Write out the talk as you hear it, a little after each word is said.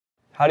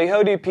Howdy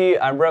ho, DP.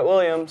 I'm Brett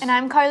Williams. And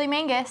I'm Carly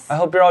Mangus. I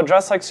hope you're all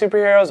dressed like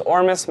superheroes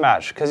or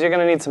mismatch, because you're going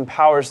to need some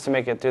powers to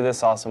make it through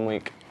this awesome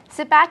week.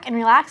 Sit back and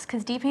relax,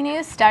 because DP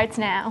News starts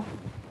now.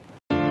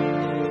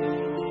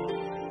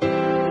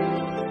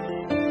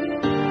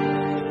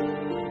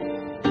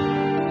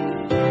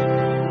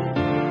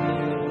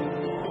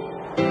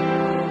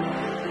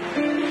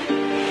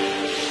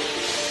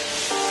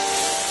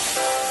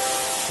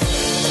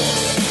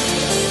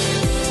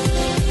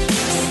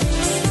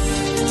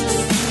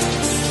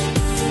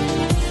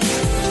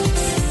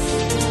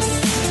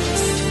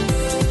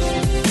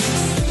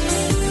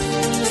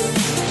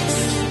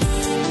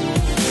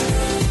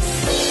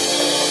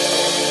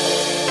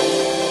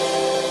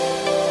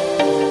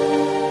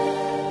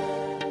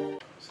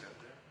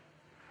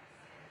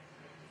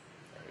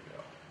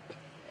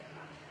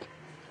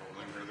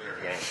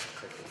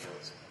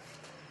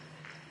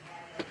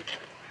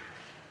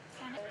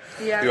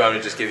 Yeah. You want me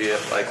to just give you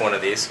like one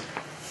of these?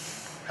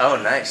 Oh,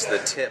 nice, the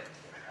tip.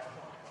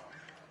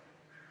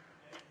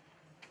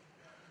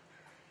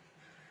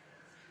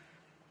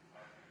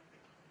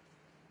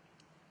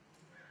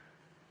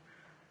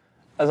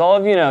 As all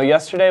of you know,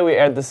 yesterday we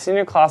aired the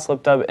senior class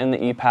lip dub in the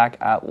EPAC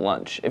at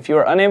lunch. If you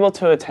are unable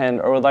to attend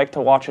or would like to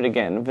watch it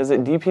again,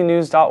 visit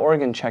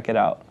DPNews.org and check it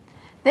out.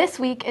 This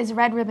week is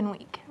Red Ribbon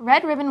Week.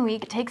 Red Ribbon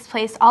Week takes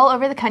place all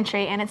over the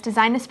country, and it's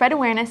designed to spread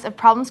awareness of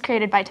problems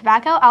created by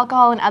tobacco,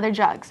 alcohol, and other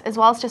drugs, as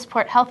well as to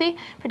support healthy,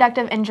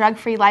 productive, and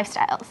drug-free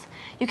lifestyles.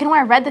 You can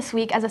wear red this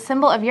week as a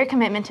symbol of your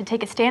commitment to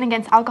take a stand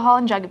against alcohol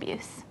and drug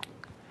abuse.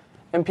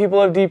 And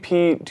people of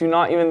DP, do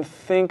not even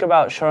think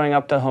about showing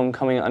up to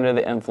homecoming under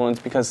the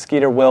influence, because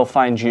Skeeter will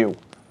find you.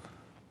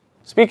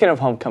 Speaking of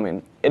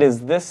homecoming, it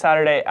is this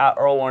Saturday at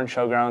Earl Warren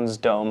Showgrounds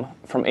Dome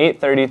from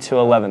 8:30 to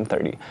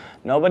 11:30.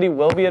 Nobody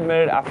will be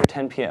admitted after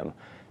 10 p.m.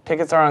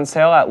 Tickets are on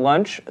sale at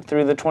lunch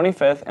through the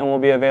 25th and will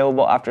be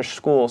available after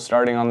school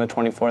starting on the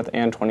 24th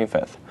and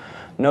 25th.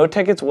 No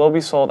tickets will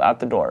be sold at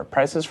the door.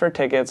 Prices for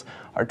tickets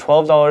are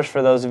 $12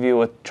 for those of you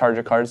with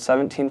charger cards,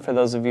 $17 for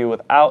those of you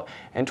without,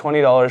 and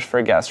 $20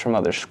 for guests from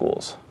other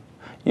schools.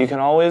 You don't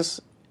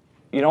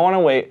want to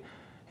wait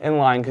in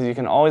line, because you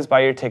can always buy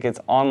your tickets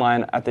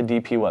online at the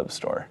DP web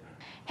store.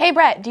 Hey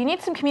Brett, do you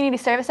need some community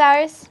service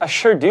hours? I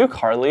sure do,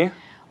 Carly.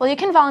 Well, you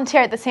can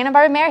volunteer at the Santa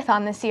Barbara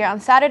Marathon this year on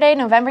Saturday,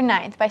 November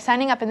 9th by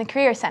signing up in the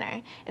Career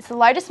Center. It's the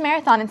largest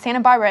marathon in Santa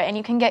Barbara, and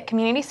you can get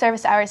community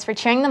service hours for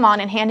cheering them on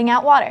and handing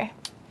out water.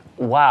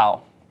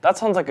 Wow, that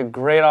sounds like a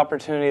great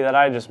opportunity that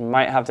I just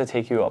might have to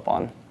take you up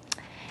on.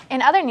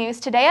 In other news,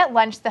 today at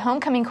lunch, the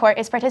homecoming court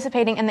is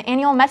participating in the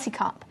annual Messy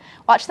Comp.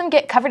 Watch them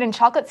get covered in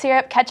chocolate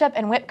syrup, ketchup,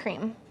 and whipped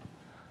cream.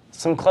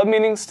 Some club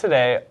meetings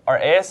today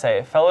are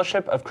ASA,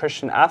 Fellowship of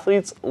Christian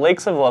Athletes,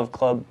 Lakes of Love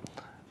Club,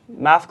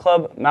 Math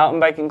Club, Mountain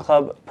Biking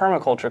Club,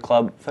 Permaculture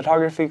Club,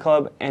 Photography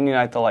Club, and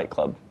Unite the Light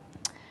Club.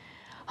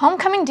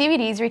 Homecoming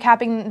DVDs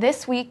recapping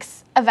this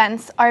week's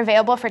events are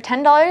available for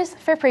 $10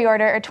 for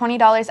pre-order or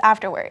 $20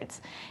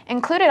 afterwards.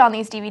 Included on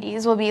these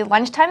DVDs will be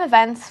lunchtime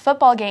events,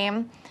 football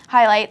game,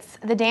 highlights,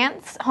 the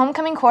dance,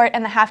 homecoming court,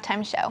 and the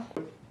halftime show.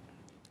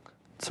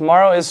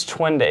 Tomorrow is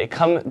Twin Day.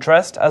 Come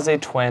dressed as a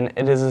twin.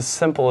 It is as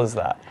simple as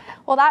that.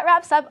 Well, that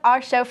wraps up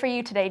our show for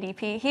you today,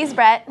 DP. He's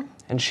Brett.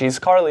 And she's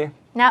Carly.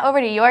 Now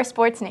over to your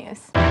sports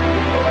news.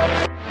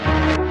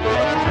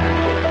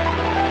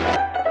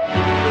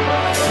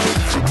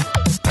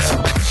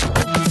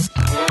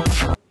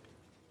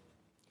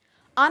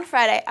 On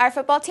Friday, our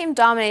football team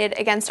dominated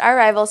against our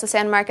rivals, the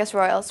San Marcos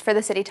Royals, for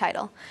the city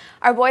title.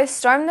 Our boys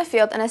stormed the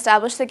field and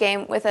established the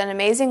game with an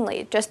amazing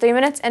lead. Just 3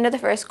 minutes into the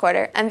first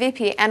quarter,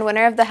 MVP and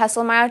winner of the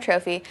Hesselmeyer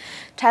Trophy,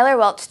 Tyler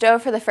Welch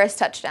dove for the first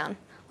touchdown.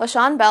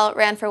 LaShawn Bell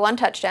ran for 1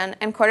 touchdown,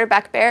 and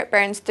quarterback Barrett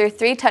Burns threw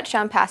 3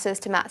 touchdown passes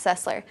to Matt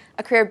Sessler,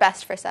 a career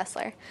best for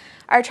Sessler.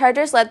 Our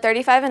Chargers led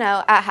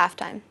 35-0 at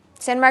halftime.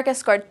 San Marcos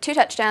scored 2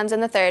 touchdowns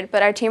in the third,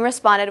 but our team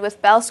responded with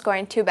Bell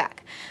scoring 2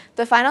 back.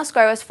 The final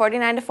score was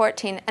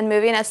 49-14 and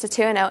moving us to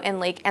 2-0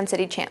 in league and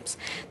city champs.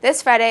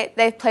 This Friday,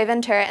 they play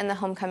Ventura in the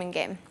homecoming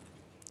game.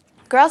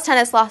 Girls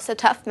tennis lost a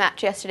tough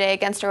match yesterday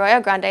against Arroyo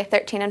Grande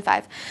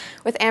 13-5,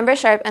 with Amber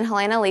Sharp and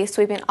Helena Lee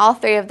sweeping all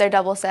 3 of their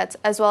double sets,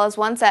 as well as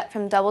 1 set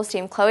from doubles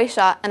team Chloe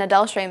Schott and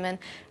Adele Schraman,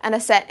 and a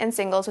set in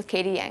singles with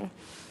Katie Yang.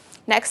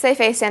 Next, they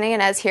face Santa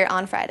Ynez here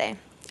on Friday.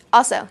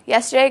 Also,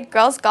 yesterday,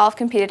 girls golf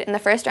competed in the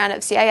first round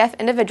of CIF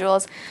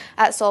individuals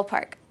at Soul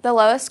Park. The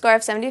lowest score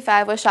of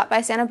 75 was shot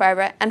by Santa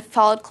Barbara and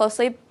followed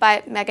closely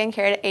by Megan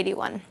Carrot at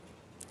 81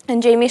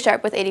 and Jamie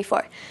Sharp with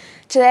 84.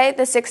 Today,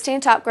 the 16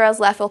 top girls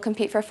left will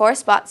compete for 4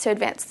 spots to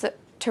advance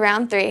to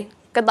round 3.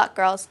 Good luck,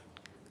 girls.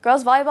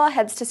 Girls volleyball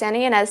heads to Santa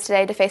Ynez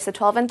today to face the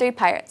 12-3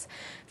 Pirates.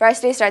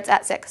 Varsity starts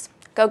at 6.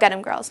 Go get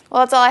 'em, girls.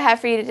 Well, that's all I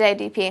have for you today,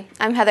 DP.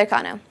 I'm Heather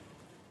Cano.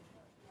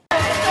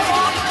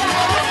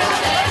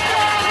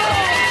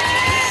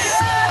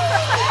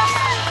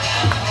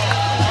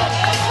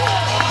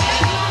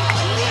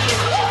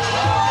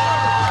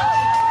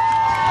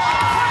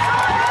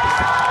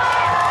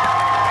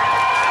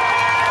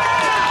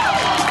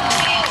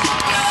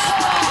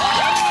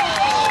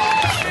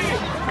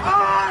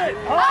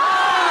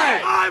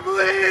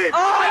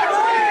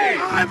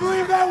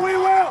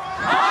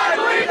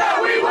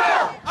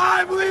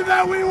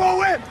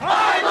 Play!